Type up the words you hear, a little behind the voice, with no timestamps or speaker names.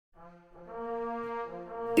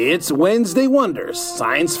It's Wednesday Wonders,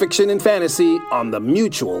 science fiction and fantasy on the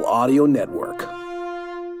Mutual Audio Network.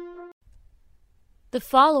 The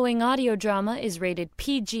following audio drama is rated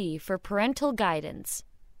PG for parental guidance.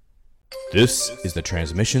 This is the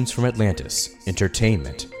Transmissions from Atlantis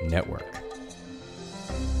Entertainment Network.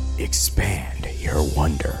 Expand your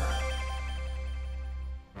wonder.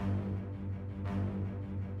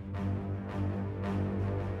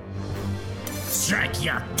 Strike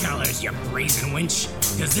your colors, you brazen winch,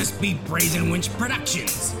 cause this be Brazen Winch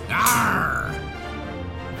Productions. Arr!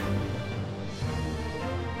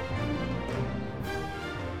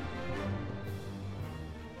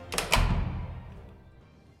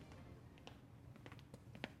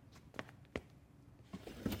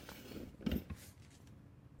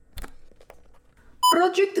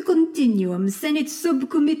 Project Continuum Senate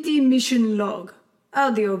Subcommittee Mission Log.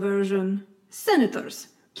 Audio version. Senators,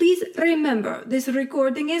 please remember this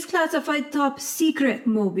recording is classified top secret,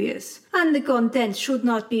 Mobius, and the contents should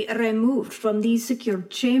not be removed from these secured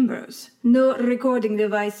chambers. No recording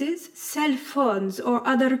devices, cell phones, or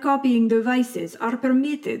other copying devices are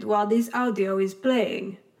permitted while this audio is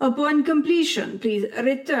playing. Upon completion, please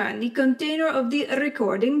return the container of the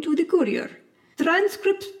recording to the courier.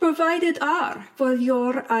 Transcripts provided are for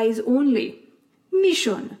your eyes only.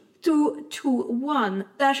 Mission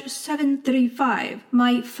 221-735,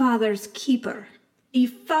 My Father's Keeper. The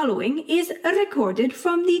following is recorded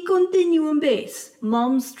from the Continuum Base,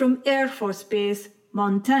 Malmstrom Air Force Base,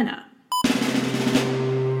 Montana.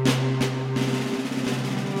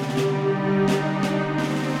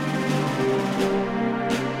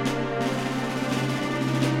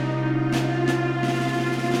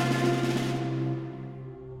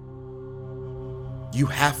 You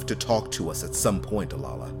have to talk to us at some point,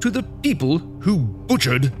 Alala. To the people who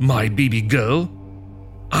butchered my baby girl?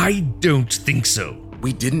 I don't think so.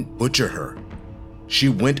 We didn't butcher her. She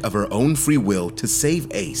went of her own free will to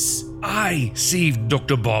save Ace. I saved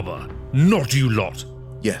Dr. Barber, not you lot.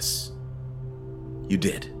 Yes, you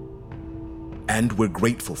did. And we're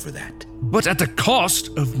grateful for that. But at the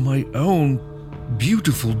cost of my own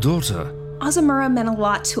beautiful daughter. Azumura meant a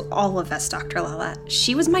lot to all of us, Dr. Lala.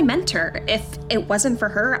 She was my mentor. If it wasn't for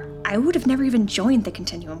her, I would have never even joined the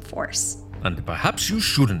Continuum Force. And perhaps you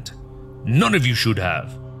shouldn't. None of you should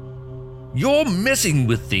have. You're messing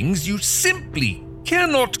with things you simply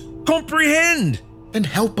cannot comprehend. Then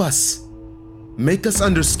help us. Make us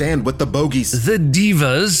understand what the bogies... The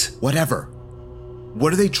divas... Whatever.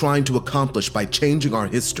 What are they trying to accomplish by changing our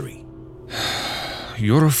history?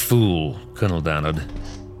 You're a fool, Colonel Dannard.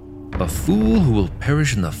 A fool who will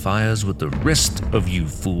perish in the fires with the rest of you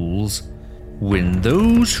fools when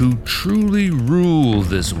those who truly rule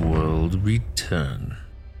this world return.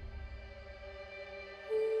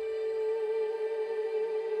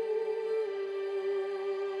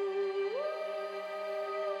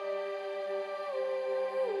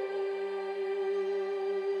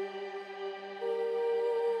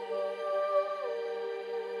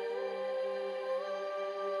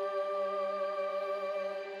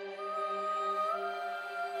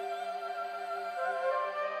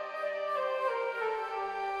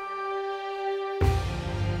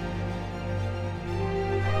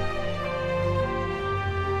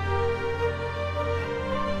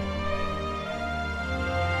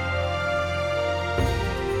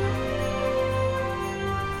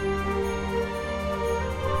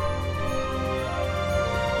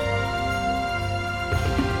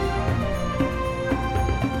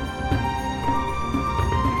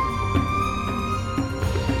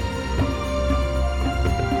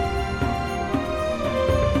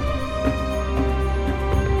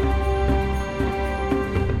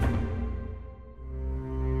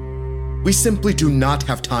 We simply do not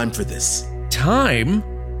have time for this. Time?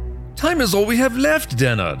 Time is all we have left,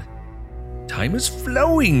 Dennard. Time is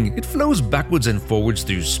flowing. It flows backwards and forwards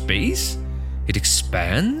through space. It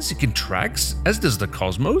expands, it contracts, as does the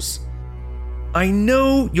cosmos. I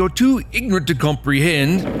know you're too ignorant to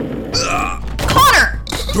comprehend. Connor!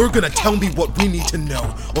 You're gonna tell me what we need to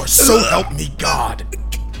know, or so help me God.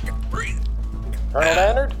 Colonel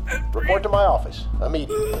Dannard, report to my office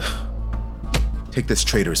immediately. Take this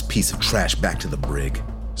traitor's piece of trash back to the brig.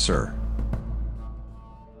 Sir.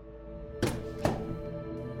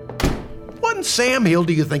 What in Sam Hill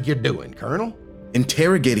do you think you're doing, Colonel?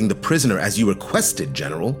 Interrogating the prisoner as you requested,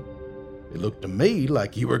 General. It looked to me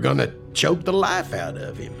like you were gonna choke the life out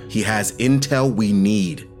of him. He has intel we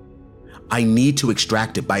need. I need to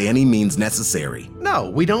extract it by any means necessary. No,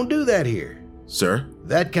 we don't do that here. Sir?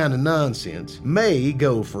 That kind of nonsense may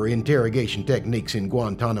go for interrogation techniques in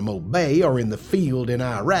Guantanamo Bay or in the field in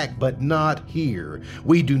Iraq, but not here.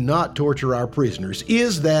 We do not torture our prisoners.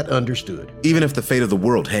 Is that understood? Even if the fate of the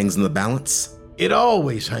world hangs in the balance? It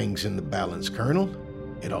always hangs in the balance, Colonel.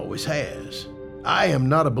 It always has. I am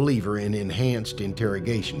not a believer in enhanced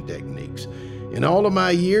interrogation techniques. In all of my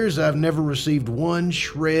years, I've never received one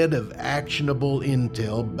shred of actionable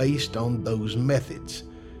intel based on those methods.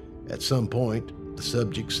 At some point, the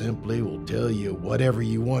subject simply will tell you whatever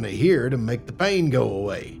you want to hear to make the pain go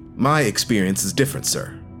away. My experience is different,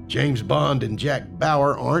 sir. James Bond and Jack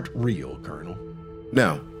Bauer aren't real, Colonel.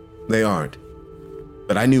 No, they aren't.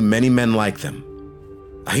 But I knew many men like them.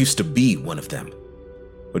 I used to be one of them.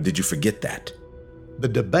 Or did you forget that? The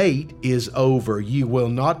debate is over. You will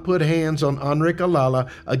not put hands on Enric Alala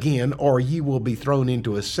again, or you will be thrown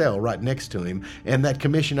into a cell right next to him, and that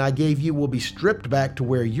commission I gave you will be stripped back to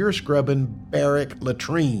where you're scrubbing barrack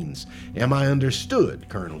latrines. Am I understood,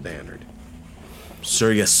 Colonel Dannard?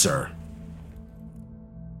 Sir, yes, sir.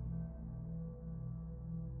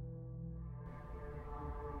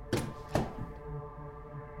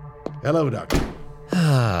 Hello, Doctor.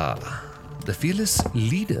 The fearless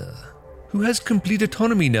leader, who has complete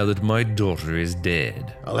autonomy now that my daughter is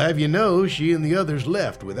dead. I'll have you know she and the others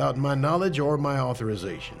left without my knowledge or my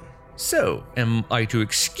authorization. So, am I to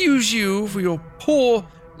excuse you for your poor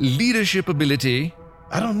leadership ability?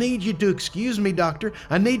 I don't need you to excuse me, Doctor.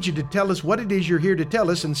 I need you to tell us what it is you're here to tell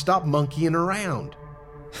us and stop monkeying around.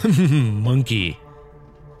 Monkey.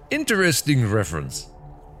 Interesting reference.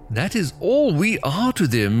 That is all we are to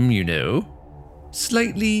them, you know.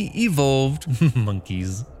 Slightly evolved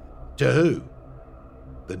monkeys. To who?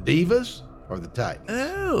 The Divas or the Titans?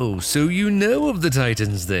 Oh, so you know of the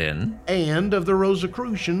Titans then? And of the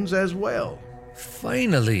Rosicrucians as well.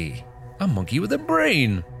 Finally, a monkey with a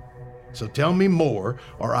brain. So tell me more,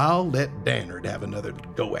 or I'll let Dannard have another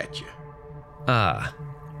go at you.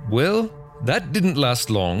 Well, that didn't last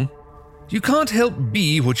long. You can't help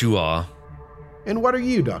be what you are. And what are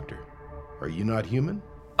you, Doctor? Are you not human?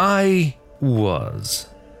 I was.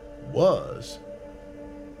 Was?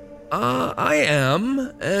 I am,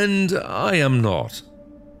 and I am not.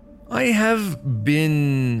 I have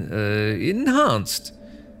been enhanced,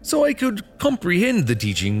 so I could comprehend the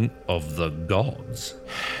teaching of the gods.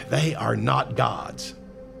 They are not gods.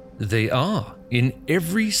 They are, in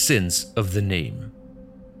every sense of the name.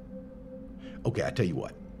 Okay, I tell you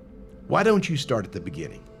what. Why don't you start at the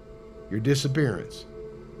beginning? Your disappearance.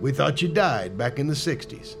 We thought you died back in the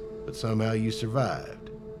 60s, but somehow you survived.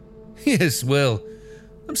 Yes, well,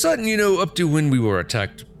 I'm certain you know up to when we were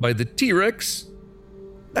attacked by the T-Rex.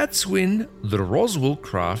 That's when the Roswell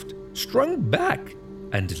craft strung back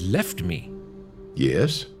and left me.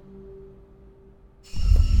 Yes?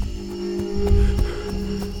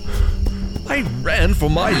 I ran for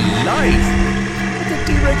my life, but the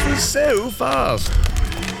T-Rex was so fast.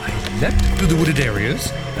 I leapt through the wooded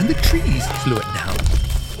areas, and the trees slowed it down.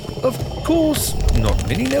 Of course, not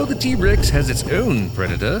many know the T-Rex has its own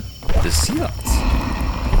predator, the Seahawks.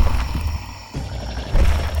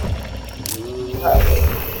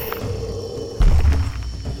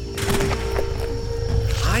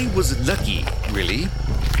 I was lucky, really.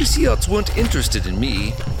 The Seahawks weren't interested in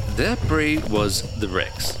me. Their prey was the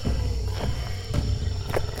Rex.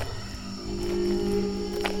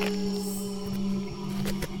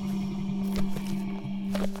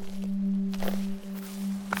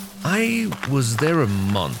 I was there a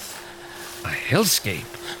month. A hellscape.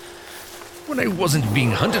 When I wasn't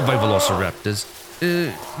being hunted by velociraptors,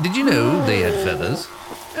 did you know they had feathers?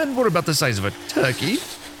 And were about the size of a turkey?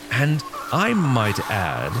 And I might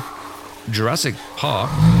add, Jurassic Park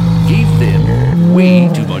gave them way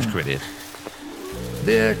too much credit.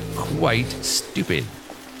 They're quite stupid.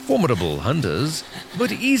 Formidable hunters,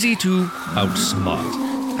 but easy to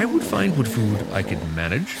outsmart. I would find what food I could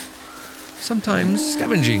manage. Sometimes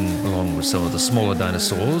scavenging along with some of the smaller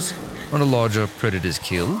dinosaurs on a larger predator's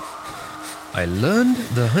kill. I learned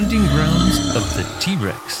the hunting grounds of the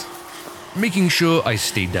T-Rex, making sure I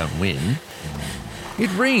stayed downwind.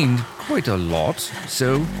 It rained quite a lot,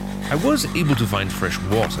 so I was able to find fresh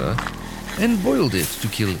water and boiled it to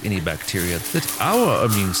kill any bacteria that our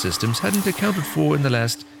immune systems hadn't accounted for in the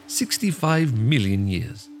last 65 million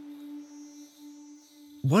years.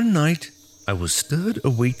 One night, I was stirred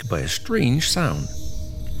awake by a strange sound.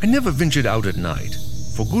 I never ventured out at night,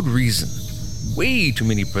 for good reason. Way too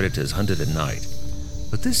many predators hunted at night.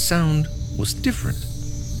 But this sound was different,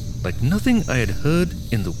 like nothing I had heard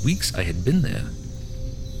in the weeks I had been there.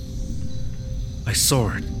 I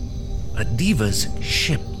saw it, a Diva's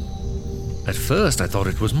ship. At first, I thought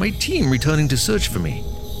it was my team returning to search for me.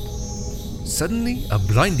 Suddenly, a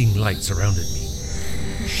blinding light surrounded me.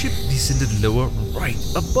 The ship descended lower right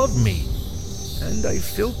above me, and I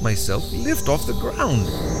felt myself lift off the ground,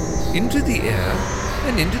 into the air,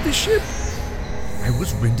 and into the ship. I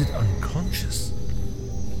was rendered unconscious.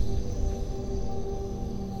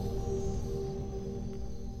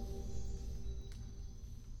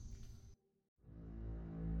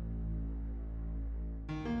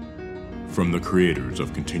 From the creators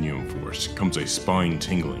of Continuum Force comes a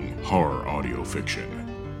spine-tingling horror audio fiction,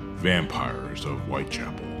 Vampires of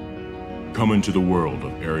Whitechapel. Come into the world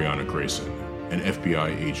of Ariana Grayson, an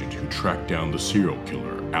FBI agent who tracked down the serial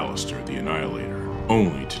killer Alistair the Annihilator,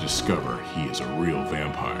 only to discover he is a real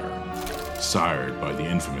vampire, sired by the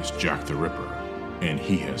infamous Jack the Ripper, and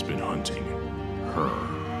he has been hunting her.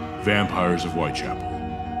 Vampires of Whitechapel.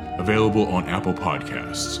 Available on Apple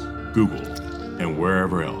Podcasts, Google, and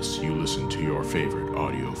wherever else you listen to your favorite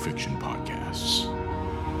audio fiction podcasts.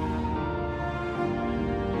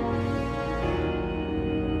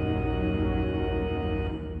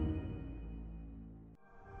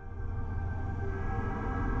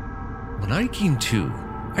 When I came to,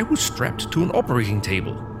 I was strapped to an operating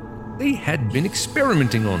table. They had been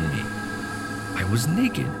experimenting on me. I was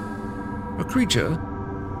naked. A creature,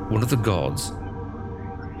 one of the gods,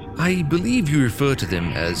 I believe you refer to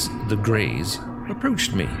them as the Greys,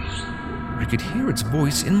 approached me. I could hear its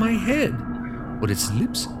voice in my head, but its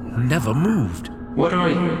lips never moved. What are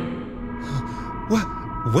you?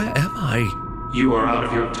 Where am I? You are out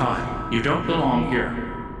of your time. You don't belong here.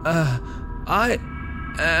 I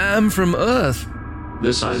am from Earth.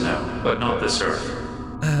 This I know, but not this Earth.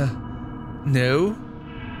 No.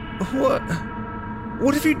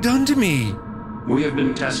 What have you done to me? We have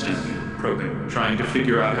been testing you, probing, trying to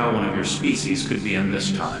figure out how one of your species could be in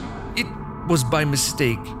this time. It was by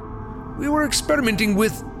mistake. We were experimenting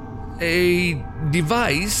with a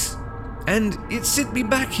device, and it sent me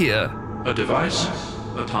back here. A device?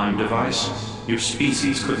 A time device? Your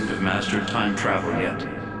species couldn't have mastered time travel yet.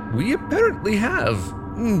 We apparently have,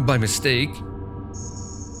 by mistake.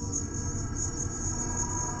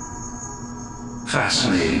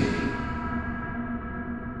 Fascinating.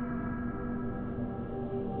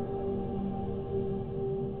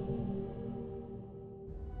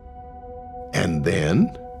 And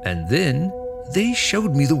then? And then they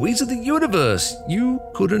showed me the ways of the universe you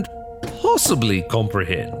couldn't possibly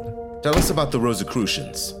comprehend. Tell us about the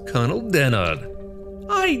Rosicrucians. Colonel Dennard,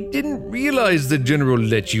 I didn't realize the General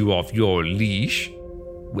let you off your leash.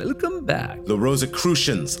 Welcome back. The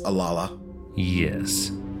Rosicrucians, Alala.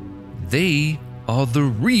 Yes. They are the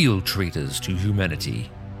real traitors to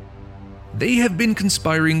humanity. They have been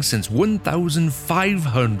conspiring since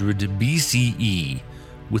 1500 BCE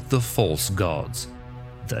with the false gods,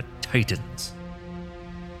 the Titans,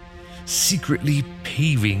 secretly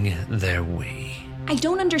paving their way. I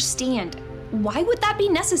don't understand. Why would that be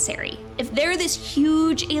necessary? If they're this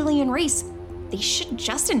huge alien race, they should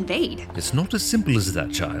just invade. It's not as simple as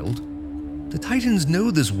that, child. The Titans know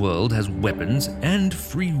this world has weapons and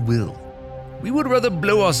free will. We would rather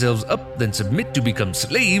blow ourselves up than submit to become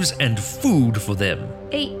slaves and food for them.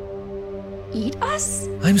 They eat us?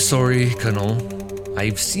 I'm sorry, Colonel.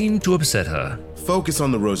 I've seemed to upset her. Focus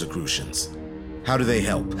on the Rosicrucians. How do they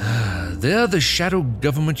help? They're the shadow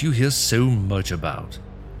government you hear so much about.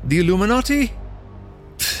 The Illuminati?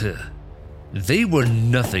 They were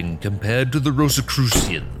nothing compared to the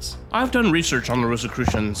Rosicrucians. I've done research on the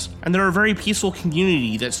Rosicrucians, and they're a very peaceful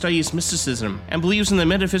community that studies mysticism and believes in the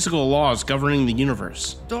metaphysical laws governing the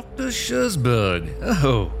universe. Dr. Scherzberg.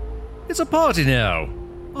 Oh, it's a party now.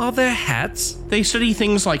 Are there hats? They study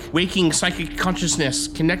things like waking psychic consciousness,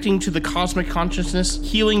 connecting to the cosmic consciousness,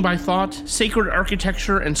 healing by thought, sacred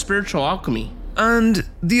architecture, and spiritual alchemy. And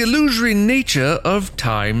the illusory nature of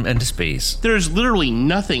time and space. There's literally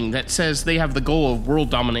nothing that says they have the goal of world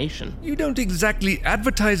domination. You don't exactly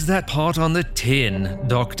advertise that part on the tin,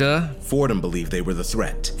 Doctor. Fordham believed they were the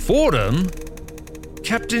threat. Fordham?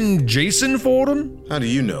 Captain Jason Fordham? How do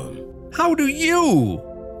you know him? How do you?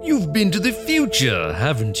 You've been to the future,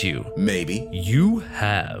 haven't you? Maybe. You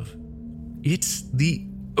have. It's the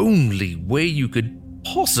only way you could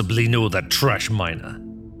possibly know that trash miner.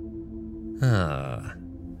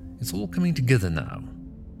 It's all coming together now.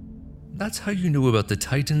 That's how you know about the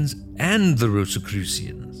Titans and the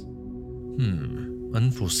Rosicrucians.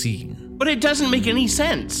 Unforeseen. But it doesn't make any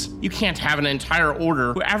sense. You can't have an entire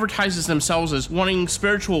order who advertises themselves as wanting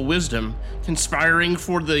spiritual wisdom, conspiring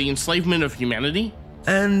for the enslavement of humanity.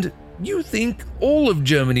 And you think all of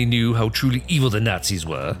Germany knew how truly evil the Nazis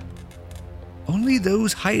were? Only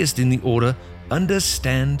those highest in the order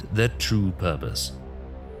understand their true purpose.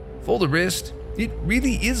 For the rest, it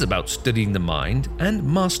really is about studying the mind and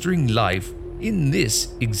mastering life in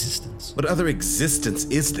this existence. What other existence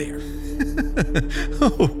is there?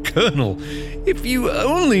 Oh, Colonel, if you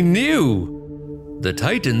only knew! The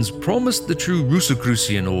Titans promised the true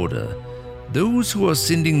Rosicrucian Order, those who are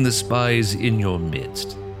sending the spies in your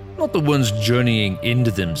midst, not the ones journeying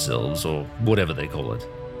into themselves or whatever they call it.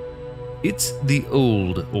 It's the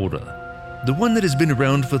old order, the one that has been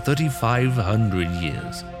around for 3,500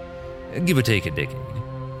 years, give or take a decade.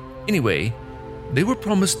 Anyway, they were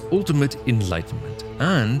promised ultimate enlightenment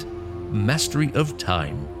and mastery of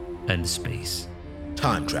time and space.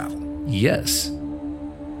 Time travel. Yes,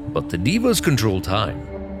 but the Divas control time,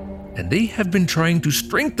 and they have been trying to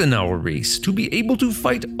strengthen our race to be able to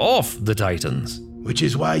fight off the Titans. Which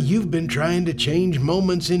is why you've been trying to change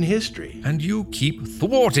moments in history. And you keep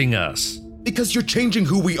thwarting us. Because you're changing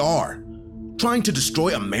who we are. Trying to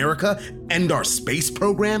destroy America, end our space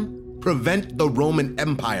program, prevent the Roman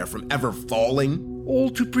Empire from ever falling.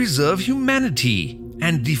 All to preserve humanity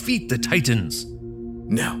and defeat the Titans.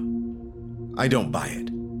 No, I don't buy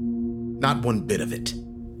it. Not one bit of it.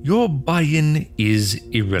 Your buy-in is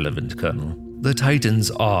irrelevant, Colonel. The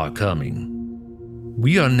Titans are coming.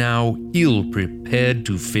 We are now ill-prepared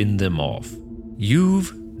to fend them off.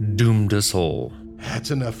 You've doomed us all. That's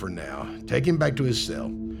enough for now. Take him back to his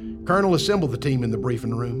cell. Colonel, assemble the team in the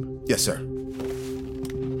briefing room. Yes, sir.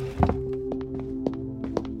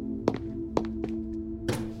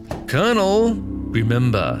 Colonel,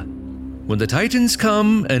 remember, when the Titans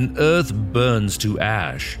come and Earth burns to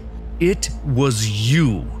ash, it was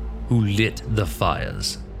you who lit the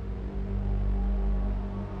fires.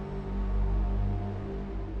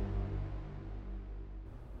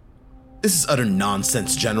 This is utter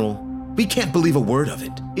nonsense, General. We can't believe a word of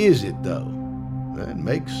it. Is it, though? That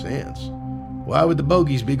makes sense. Why would the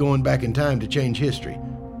bogies be going back in time to change history?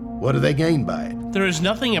 What do they gain by it? There is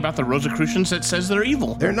nothing about the Rosicrucians that says they're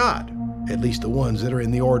evil. They're not. At least the ones that are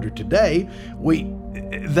in the Order today.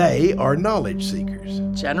 They are knowledge seekers.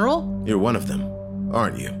 General? You're one of them,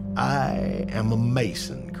 aren't you? I am a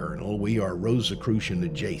Mason, Colonel. We are Rosicrucian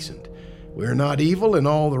adjacent. We're not evil, and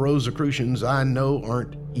all the Rosicrucians I know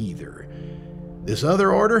aren't either. This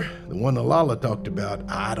other order, the one Alala talked about,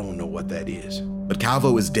 I don't know what that is. But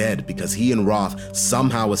Calvo is dead because he and Roth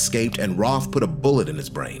somehow escaped and Roth put a bullet in his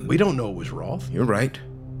brain. We don't know it was Roth. You're right.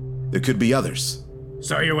 There could be others.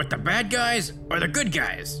 So you're with the bad guys or the good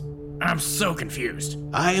guys? I'm so confused.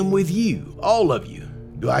 I am with you, all of you.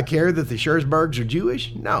 Do I care that the Schurzbergs are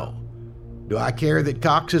Jewish? No. Do I care that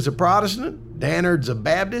Cox is a Protestant? Dannard's a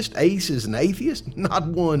Baptist? Ace is an atheist? Not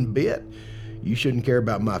one bit. You shouldn't care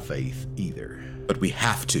about my faith either. But we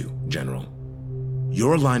have to, General.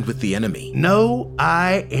 You're aligned with the enemy. No,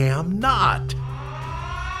 I am not.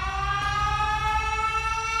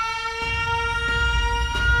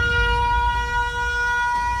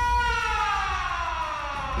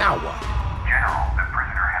 Now what? General, the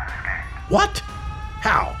prisoner has escaped. What?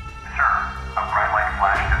 How? Sir, a bright light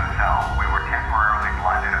flashed in the cell. We were temporarily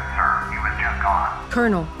blinded, and sir, he was just gone.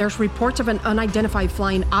 Colonel, there's reports of an unidentified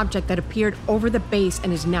flying object that appeared over the base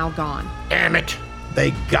and is now gone. Damn it.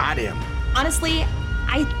 They got him. Honestly,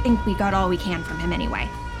 I think we got all we can from him anyway.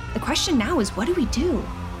 The question now is, what do we do?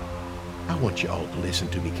 I want you all to listen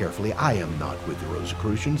to me carefully. I am not with the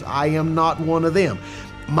Rosicrucians. I am not one of them.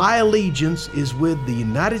 My allegiance is with the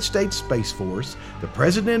United States Space Force, the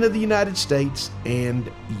President of the United States, and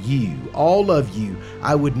you, all of you.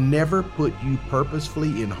 I would never put you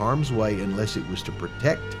purposefully in harm's way unless it was to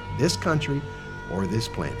protect this country or this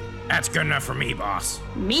planet. That's good enough for me, boss.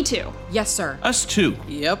 Me too. Yes, sir. Us too.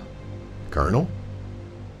 Yep. Colonel?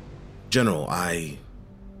 General, I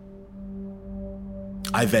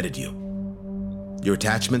vetted you. Your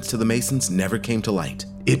attachments to the Masons never came to light.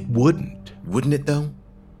 It wouldn't. Wouldn't it, though?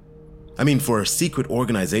 I mean, for a secret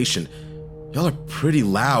organization, y'all are pretty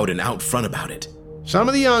loud and out front about it. Some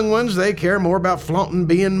of the young ones, they care more about flaunting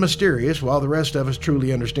being mysterious, while the rest of us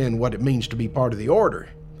truly understand what it means to be part of the Order.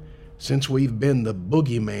 Since we've been the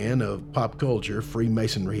boogeyman of pop culture,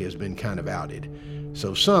 Freemasonry has been kind of outed.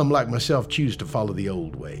 So some, like myself, choose to follow the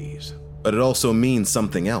old ways. But it also means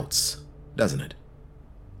something else, doesn't it?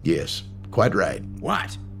 Yes, quite right.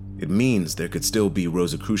 What? It means there could still be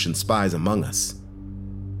Rosicrucian spies among us,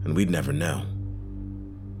 and we'd never know.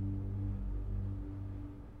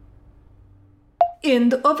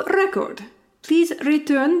 End of record. Please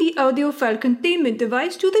return the audio file containment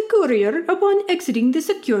device to the courier upon exiting the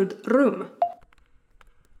secured room.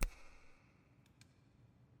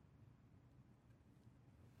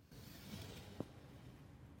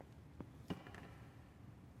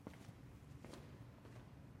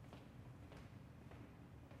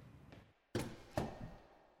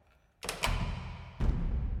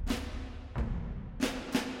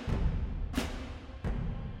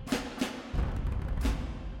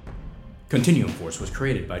 Continuum Force was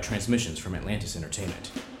created by Transmissions from Atlantis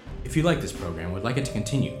Entertainment. If you like this program and would like it to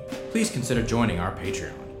continue, please consider joining our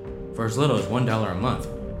Patreon. For as little as $1 a month,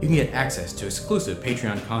 you can get access to exclusive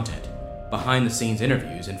Patreon content, behind-the-scenes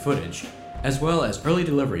interviews and footage, as well as early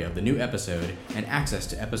delivery of the new episode and access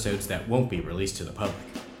to episodes that won't be released to the public.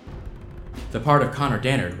 The part of Connor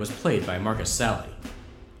Dannard was played by Marcus Sally.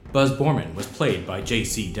 Buzz Borman was played by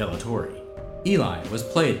J.C. Delatorre. Eli was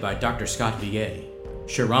played by Dr. Scott Vigay.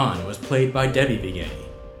 Sharon was played by Debbie Vigay.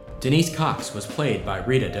 Denise Cox was played by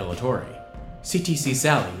Rita Delatorre. CTC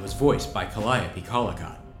Sally was voiced by Calliope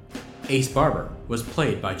Collicott. Ace Barber was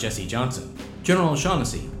played by Jesse Johnson. General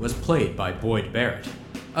O'Shaughnessy was played by Boyd Barrett.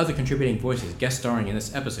 Other contributing voices guest starring in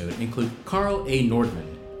this episode include Carl A.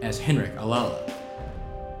 Nordman as Henrik Alala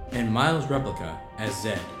and Miles Replica as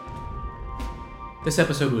Zed. This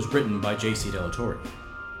episode was written by J.C. Delatorre.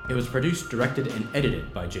 It was produced, directed, and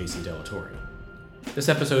edited by J.C. Delatorre. This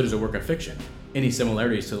episode is a work of fiction. Any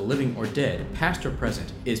similarities to the living or dead, past or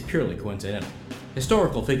present, is purely coincidental.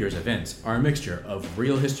 Historical figures' events are a mixture of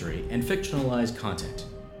real history and fictionalized content.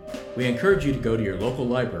 We encourage you to go to your local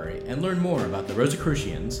library and learn more about the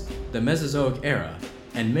Rosicrucians, the Mesozoic era,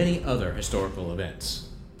 and many other historical events.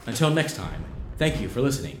 Until next time, thank you for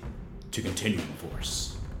listening to Continuum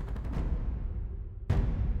Force.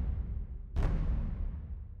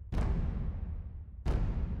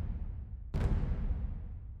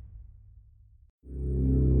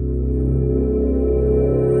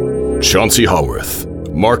 Chauncey Haworth,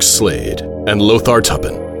 Mark Slade, and Lothar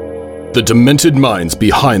Tuppen, the demented minds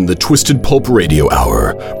behind the Twisted Pulp Radio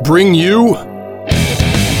Hour, bring you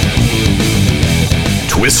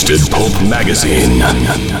Twisted Pulp Magazine.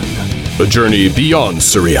 A journey beyond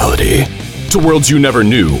surreality to worlds you never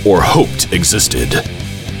knew or hoped existed.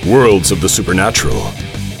 Worlds of the supernatural.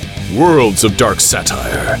 Worlds of dark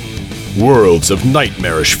satire. Worlds of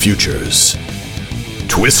nightmarish futures.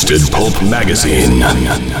 Twisted Pulp Magazine.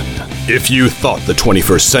 If you thought the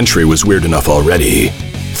 21st century was weird enough already,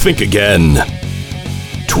 think again.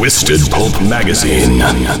 Twisted Pulp Magazine.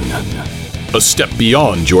 A step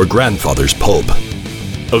beyond your grandfather's pulp.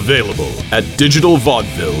 Available at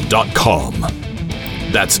digitalvaudeville.com.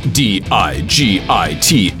 That's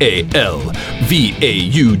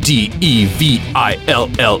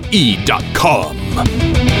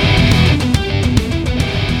digitalvaudeville.com.